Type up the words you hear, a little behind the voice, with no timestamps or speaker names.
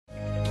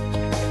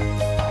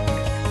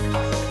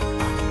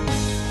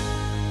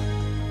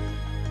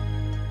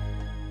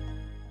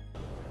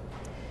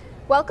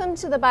Welcome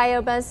to the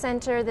BioBuzz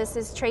Center. This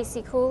is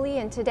Tracy Cooley,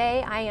 and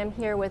today I am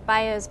here with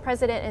Bio's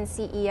President and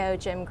CEO,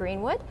 Jim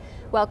Greenwood.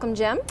 Welcome,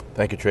 Jim.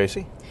 Thank you,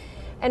 Tracy.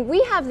 And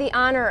we have the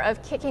honor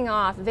of kicking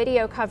off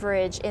video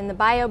coverage in the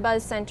BioBuzz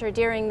Center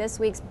during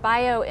this week's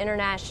Bio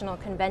International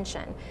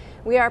Convention.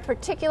 We are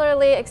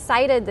particularly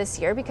excited this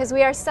year because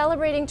we are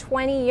celebrating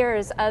 20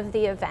 years of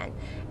the event.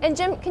 And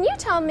Jim, can you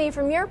tell me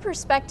from your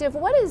perspective,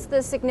 what is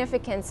the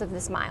significance of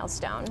this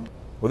milestone?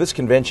 Well, this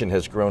convention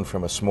has grown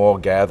from a small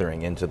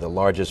gathering into the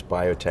largest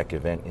biotech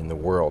event in the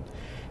world.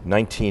 In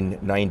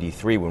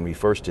 1993, when we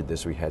first did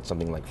this, we had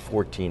something like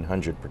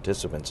 1,400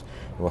 participants.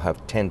 We'll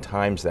have 10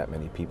 times that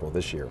many people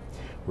this year.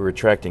 We're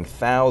attracting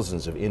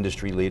thousands of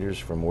industry leaders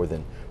from more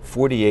than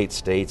 48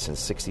 states and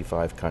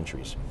 65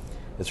 countries.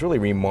 It's really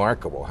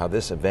remarkable how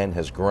this event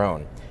has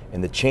grown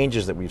and the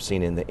changes that we've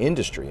seen in the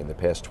industry in the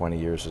past 20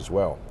 years as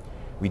well.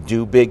 We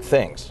do big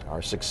things.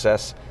 Our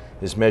success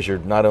is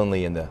measured not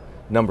only in the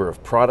number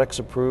of products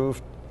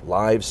approved,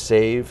 lives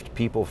saved,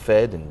 people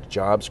fed, and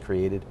jobs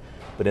created,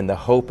 but in the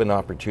hope and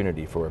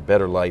opportunity for a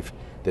better life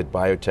that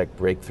biotech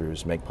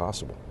breakthroughs make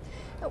possible.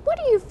 What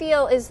do you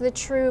feel is the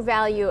true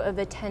value of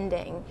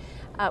attending?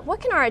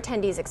 What can our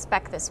attendees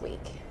expect this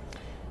week?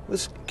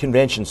 This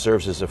convention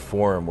serves as a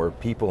forum where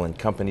people and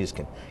companies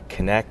can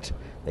connect,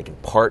 they can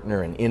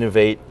partner and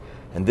innovate,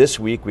 and this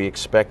week we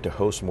expect to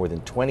host more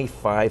than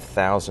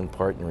 25,000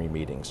 partnering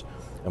meetings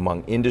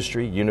among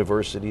industry,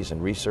 universities,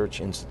 and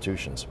research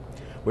institutions.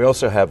 We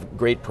also have a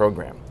great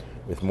program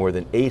with more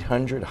than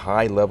 800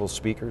 high-level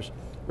speakers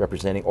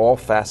representing all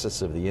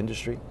facets of the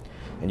industry.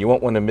 And you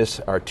won't want to miss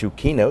our two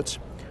keynotes.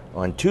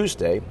 On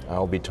Tuesday,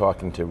 I'll be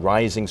talking to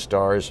rising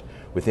stars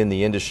within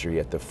the industry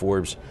at the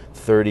Forbes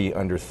 30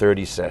 Under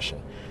 30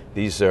 session.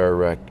 These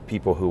are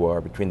people who are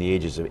between the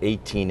ages of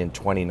 18 and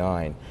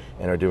 29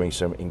 and are doing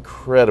some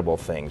incredible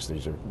things.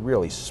 These are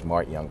really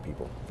smart young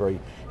people, very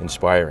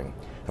inspiring.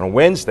 And on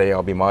Wednesday,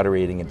 I'll be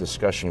moderating a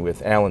discussion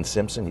with Alan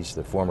Simpson. He's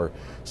the former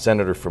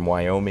senator from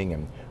Wyoming,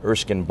 and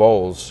Erskine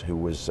Bowles, who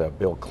was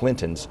Bill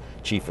Clinton's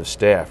chief of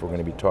staff. We're going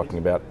to be talking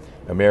about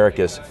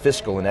America's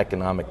fiscal and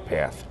economic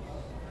path.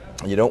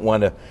 You don't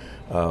want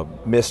to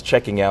miss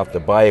checking out the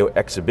Bio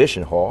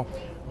Exhibition Hall.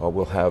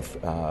 We'll have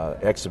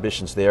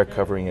exhibitions there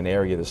covering an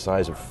area the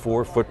size of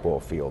 4 football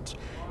fields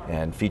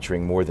and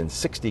featuring more than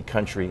 60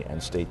 country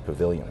and state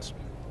pavilions.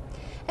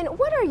 And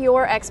what are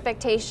your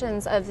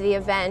expectations of the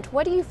event?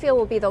 What do you feel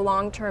will be the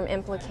long-term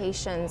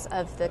implications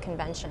of the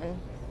convention?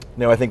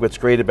 No, I think what's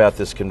great about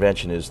this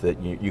convention is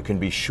that you can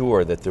be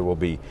sure that there will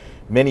be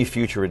many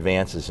future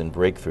advances and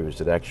breakthroughs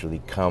that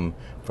actually come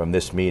from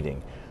this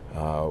meeting.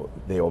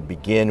 They'll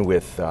begin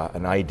with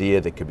an idea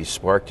that could be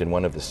sparked in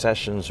one of the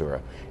sessions, or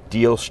a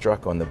deal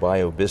struck on the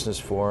Bio Business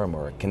Forum,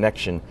 or a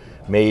connection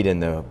made in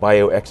the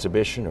Bio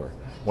Exhibition, or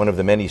one of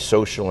the many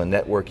social and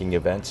networking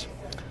events.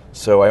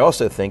 So I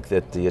also think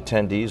that the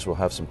attendees will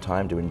have some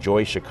time to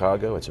enjoy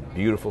Chicago. It's a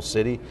beautiful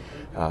city.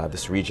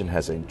 This region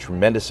has a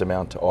tremendous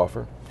amount to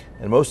offer.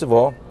 And most of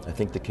all, I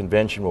think the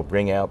convention will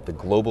bring out the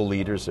global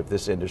leaders of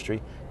this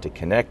industry to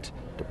connect,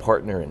 to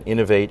partner and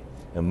innovate,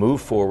 and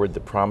move forward the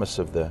promise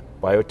of the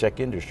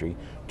biotech industry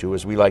to,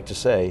 as we like to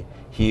say,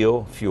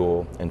 heal,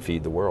 fuel, and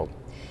feed the world.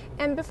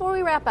 And before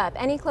we wrap up,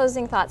 any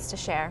closing thoughts to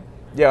share?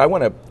 Yeah, I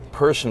want to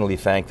personally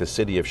thank the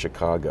city of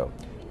Chicago,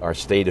 our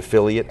state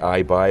affiliate,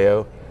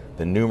 iBio,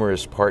 the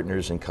numerous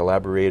partners and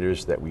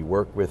collaborators that we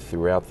work with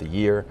throughout the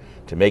year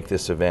to make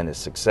this event a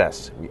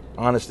success. We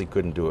honestly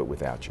couldn't do it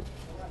without you.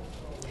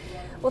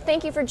 Well,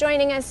 thank you for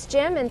joining us,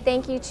 Jim, and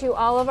thank you to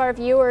all of our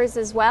viewers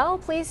as well.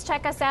 Please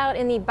check us out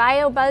in the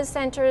BioBuzz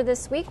Center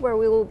this week, where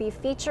we will be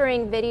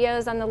featuring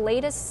videos on the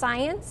latest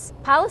science,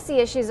 policy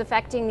issues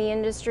affecting the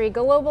industry,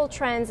 global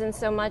trends, and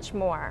so much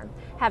more.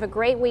 Have a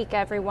great week,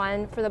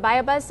 everyone. For the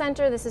BioBuzz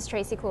Center, this is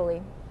Tracy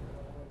Cooley.